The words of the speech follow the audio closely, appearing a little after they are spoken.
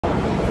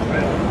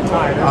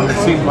It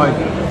seemed like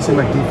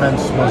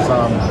defense was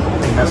a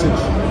message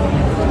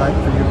tonight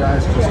for you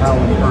guys. Just how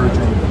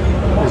encouraging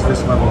is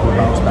this level of a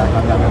bounce back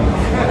on that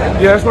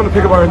end? Yeah, I just want to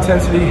pick up our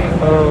intensity.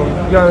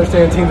 You gotta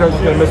understand, teams aren't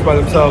just gonna miss by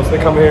themselves. They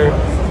come here,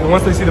 and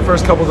once they see the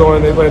first couple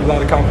going, they play with a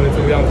lot of confidence,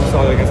 and we obviously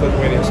saw that against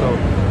Lithuania. So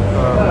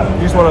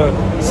you just want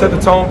to set the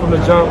tone from the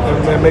jump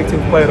and make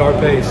teams play at our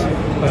pace,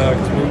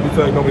 because we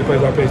feel like nobody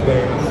plays our pace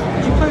better than us.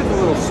 Did you play with a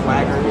little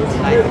swagger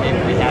tonight that maybe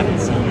we haven't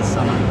seen this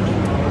summer?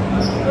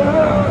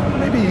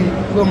 Maybe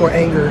a little more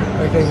anger,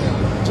 I think.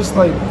 Just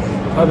like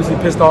obviously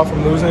pissed off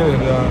from losing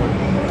and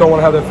don't want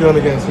to have that feeling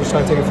again, so just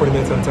trying to take it 40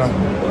 minutes at a time.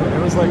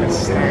 It was like a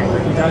stand.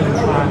 Like you guys were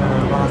trying to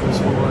run the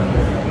score and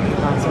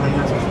not something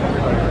that's for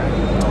everybody,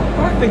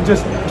 right? I think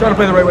just trying to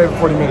play the right way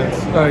for 40 minutes.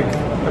 Like,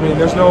 I mean,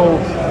 there's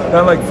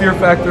that like fear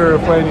factor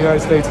of playing in the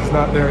United States is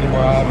not there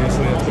anymore,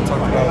 obviously. It's been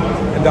talked about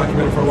and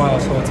documented for a while,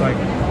 so it's like,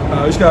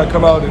 we just got to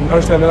come out and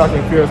understand they're not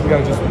going to fear us. We got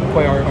to just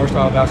play our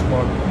style of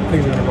basketball.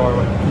 Things are going to go our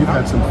way. You've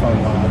had some fun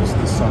lives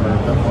this summer.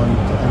 That one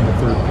in the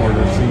third quarter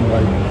seemed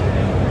like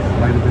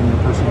might have been your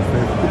personal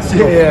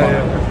favorite. Yeah.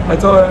 I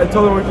told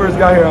her when we first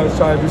got here I was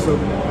trying to do some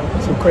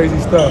crazy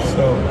stuff.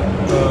 So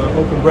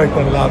open break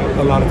that allowed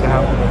it to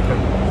happen.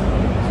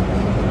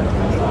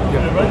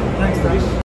 Thanks, Tyrese.